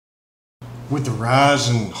With the rise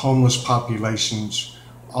in homeless populations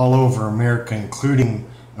all over America, including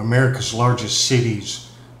America's largest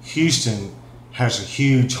cities, Houston has a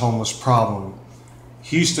huge homeless problem.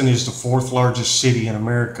 Houston is the fourth largest city in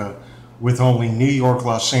America, with only New York,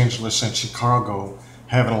 Los Angeles, and Chicago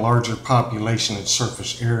having a larger population and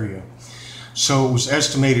surface area. So it was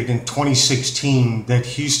estimated in 2016 that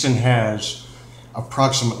Houston has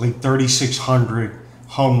approximately 3,600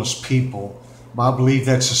 homeless people. But I believe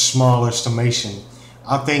that's a small estimation.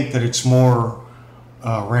 I think that it's more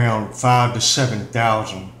around 5,000 to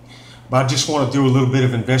 7,000. But I just want to do a little bit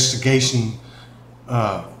of investigation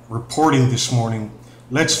reporting this morning.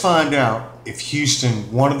 Let's find out if Houston,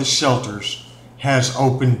 one of the shelters, has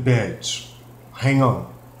open beds. Hang on.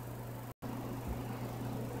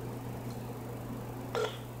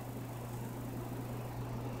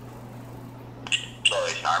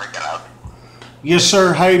 Yes,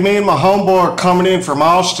 sir. Hey, me and my homeboy are coming in from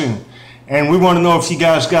Austin, and we want to know if you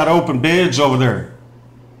guys got open beds over there.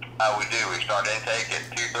 We do. We start intake at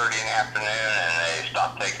 2:30 in the afternoon, and they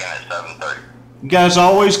stop taking at 7:30. You guys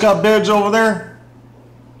always got beds over there?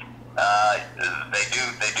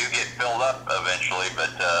 They do get filled up eventually, but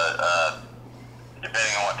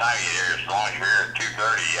depending on what time you get here, as long as you're here at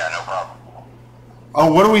 2:30, yeah, no problem.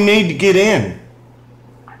 Oh, what do we need to get in?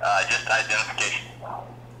 Just identification.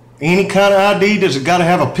 Any kind of ID? Does it got to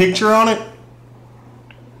have a picture on it?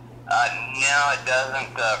 No, it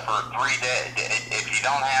doesn't. For 3 days, if you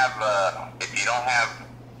don't have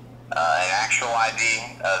an actual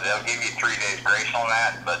ID, they'll give you 3 days grace on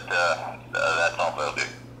that. But that's all they'll do.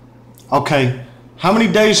 Okay. How many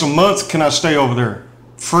days a month can I stay over there?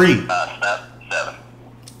 Free? 7.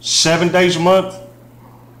 7 days a month?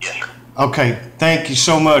 Yes, sir. Okay. Thank you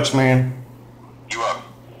so much, man. You're welcome.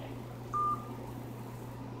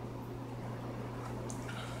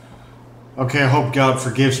 Okay, I hope God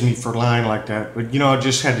forgives me for lying like that. But, I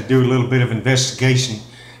just had to do a little bit of investigation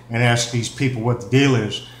and ask these people what the deal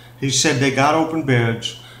is. He said they got open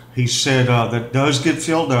beds. He said that does get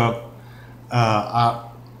filled up.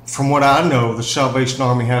 From what I know, the Salvation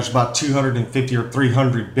Army has about 250 or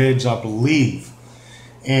 300 beds, I believe.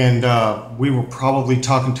 And we were probably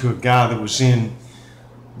talking to a guy that was in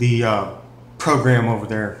the program over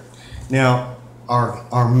there. Now,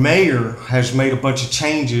 our mayor has made a bunch of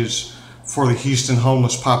changes for the Houston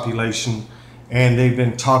homeless population, and they've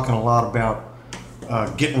been talking a lot about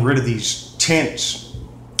getting rid of these tents,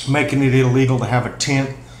 making it illegal to have a tent,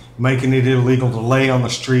 making it illegal to lay on the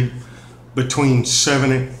street between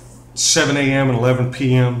 7 a.m. and 11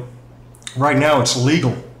 p.m. Right now it's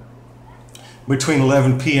illegal between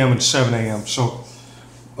 11 p.m. and 7 a.m. So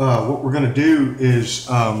what we're going to do is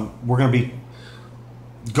we're going to be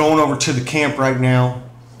going over to the camp right now,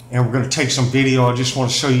 and we're going to take some video. I just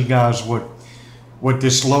want to show you guys what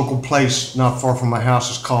this local place not far from my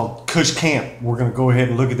house is called, Kush Camp. We're going to go ahead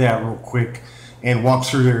and look at that real quick and walk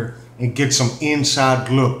through there and get some inside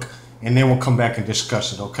look, and then we'll come back and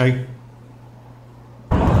discuss it, okay?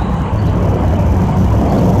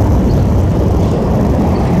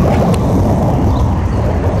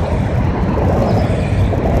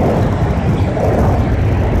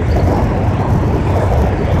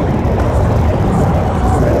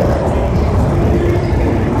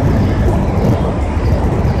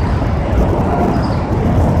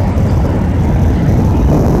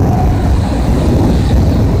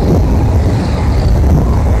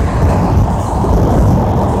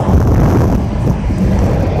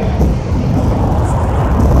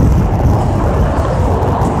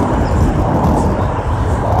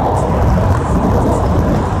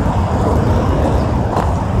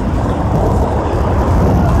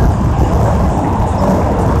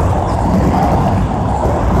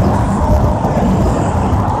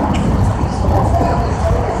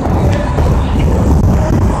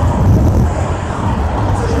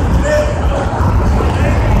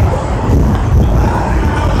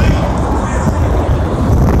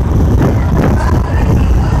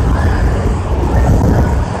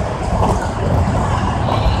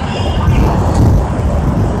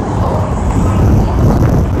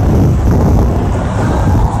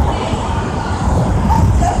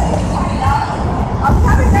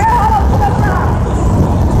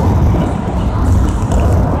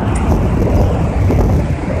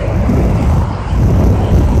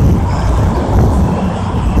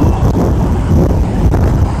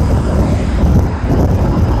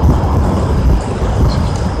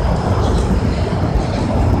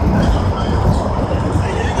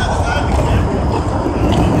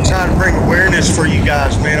 For you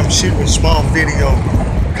guys, man, I'm shooting a small video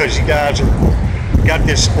because you guys got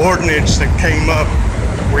this ordinance that came up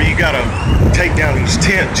where you gotta take down these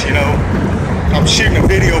tents, I'm shooting a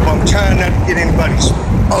video, but I'm trying not to get anybody's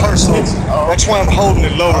personal. That's why I'm holding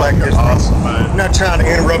it low like this. Awesome, man. I'm not trying to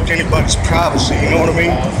interrupt anybody's privacy, you know what I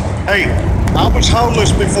mean? Hey, I was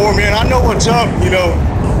homeless before, man. I know what's up, you know.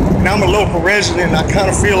 And I'm a local resident. I kind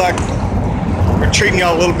of feel like they're treating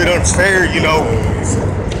y'all a little bit unfair, you know.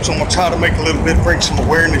 So I'm gonna try to make a little bit, bring some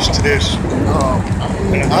awareness to this.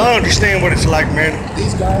 And I understand what it's like, man.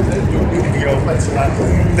 These guys, they do You know,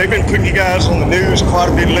 they've been putting you guys on the news quite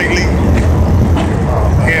a bit lately.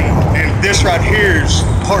 And this right here is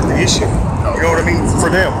part of the issue. You know what I mean? For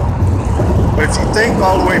them. But if you think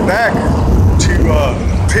all the way back to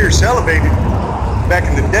Pierce Elevated, back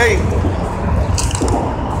in the day,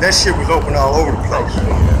 that shit was open all over the place.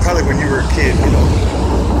 Probably when you were a kid, you know.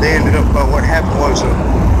 They ended up, what happened was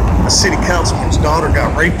a city councilman's daughter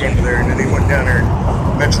got raped under there, and then they went down there and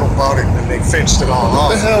Metro bought it, and then they fenced it all off.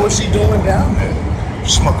 What the hell was she doing down there?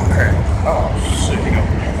 Smoking crack. Oh, shit. You know.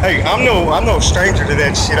 Hey, I'm no stranger to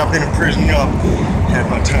that shit. I've been in prison, you know. I've had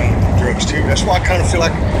my time with drugs too. That's why I kind of feel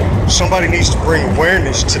like somebody needs to bring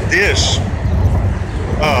awareness to this.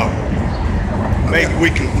 Maybe we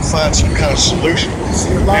can find some kind of solution.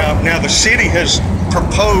 Now the city has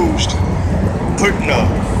proposed putting an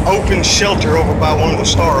open shelter over by one of the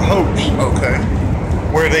Star Hopes. Okay.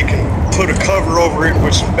 Where they can put a cover over it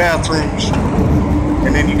with some bathrooms,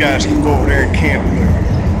 and then you guys can go over there and camp there.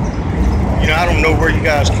 You know, I don't know where you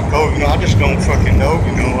guys can go. You know, I just don't fucking know.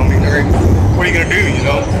 You know, I mean, what are you gonna do? You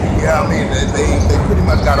know? Yeah, I mean, they pretty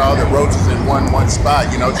much got all the roaches in one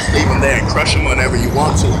spot. You know, just leave them there and crush them whenever you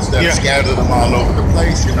want to, instead of scattering them all over the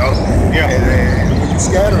place. You know. Yeah. And then when you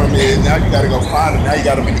scatter them, now you got to go find them. Now you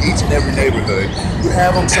got them in each and every neighborhood. You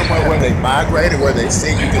have them somewhere where they migrate and where they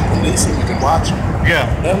see you can police them, you can watch them. Yeah.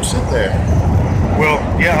 Let them sit there. Well,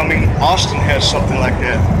 yeah, I mean, Austin has something like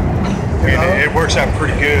that. And it works out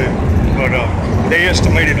pretty good. But they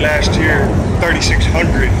estimated last year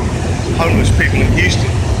 3,600 homeless people in Houston.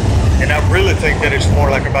 And I really think that it's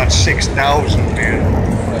more like about 6,000, man.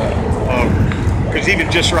 Because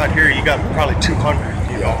even just right here, you got probably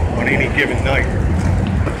 200, you know, on any given night.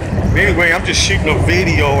 But anyway, I'm just shooting a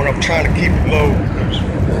video and I'm trying to keep it low.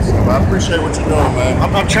 I appreciate what you're doing, man.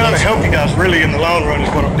 I'm trying to help you guys really in the long run is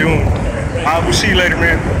what I'm doing. I will see you later,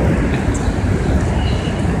 man.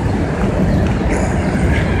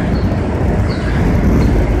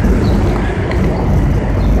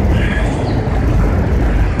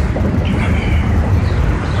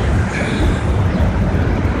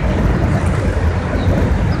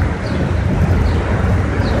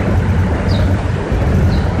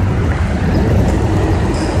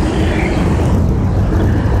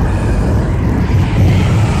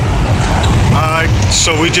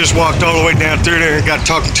 So we just walked all the way down through there and got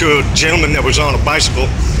talking to a gentleman that was on a bicycle.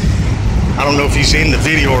 I don't know if he's in the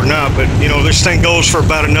video or not, but you know, this thing goes for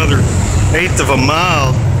about another 1/8 of a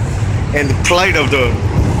mile, and the plight of the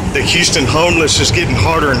Houston homeless is getting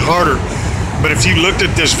harder and harder. But if you looked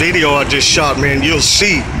at this video I just shot, man, you'll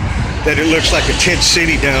see that it looks like a tent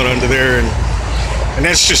city down under there, and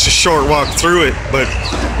that's just a short walk through it. But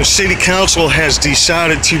the city council has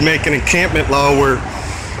decided to make an encampment law where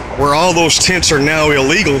all those tents are now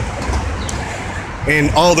illegal,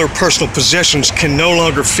 and all their personal possessions can no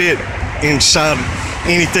longer fit inside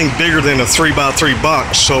anything bigger than a 3x3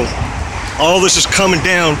 box. So all this is coming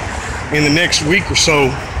down in the next week or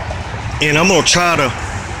so, and I'm gonna try to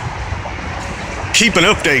keep an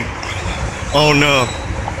update on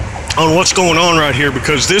what's going on right here,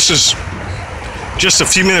 because this is just a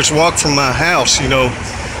few minutes walk from my house, you know,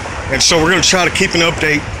 and so we're gonna try to keep an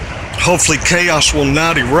update. Hopefully chaos will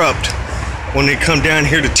not erupt when they come down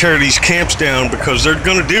here to tear these camps down, because they're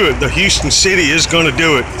going to do it. The Houston city is going to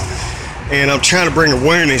do it. And I'm trying to bring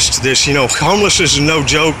awareness to this. You know, homelessness is no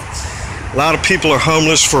joke. A lot of people are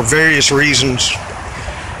homeless for various reasons.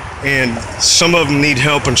 And some of them need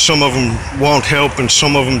help, and some of them want help, and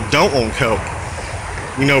some of them don't want help.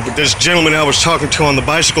 You know, but this gentleman I was talking to on the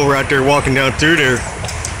bicycle right there, walking down through there,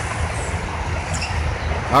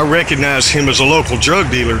 I recognize him as a local drug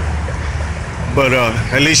dealer. But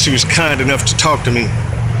at least he was kind enough to talk to me.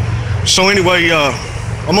 So anyway,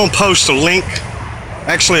 I'm gonna post a link,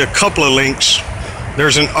 actually a couple of links.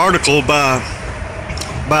 There's an article by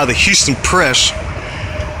the Houston Press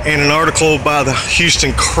and an article by the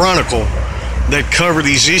Houston Chronicle that cover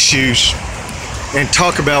these issues and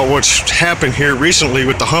talk about what's happened here recently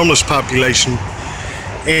with the homeless population.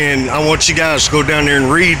 And I want you guys to go down there and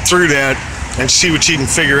read through that and see what you can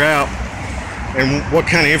figure out and what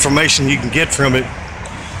kind of information you can get from it.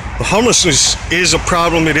 The homelessness is a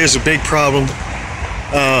problem. It is a big problem.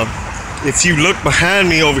 If you look behind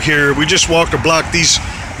me over here, we just walked a block. These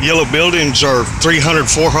yellow buildings are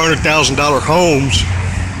 $300,000, $400,000 homes,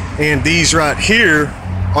 and these right here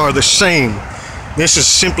are the same. This is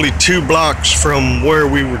simply 2 blocks from where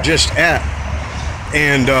we were just at,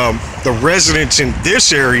 and the residents in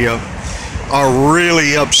this area are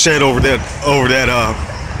really upset over that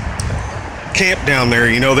camp down there.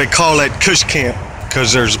 You know, they call that Kush camp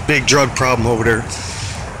because there's a big drug problem over there.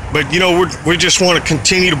 But you know, we just want to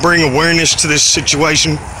continue to bring awareness to this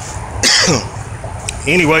situation.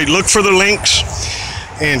 Anyway, look for the links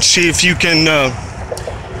and see if you can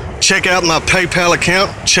check out my PayPal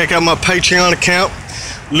account, check out my Patreon account,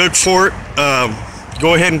 look for it.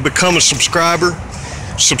 Go ahead and become a subscriber.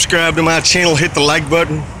 Subscribe to my channel, hit the like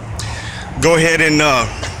button. Go ahead and,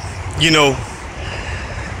 you know,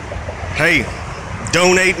 hey,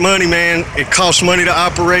 donate money, man. It costs money to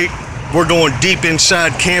operate. We're going deep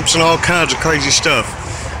inside camps and all kinds of crazy stuff.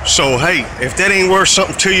 So, hey, if that ain't worth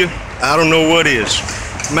something to you, I don't know what is.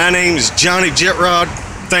 My name is Johnny Jetrod.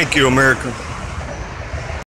 Thank you, America.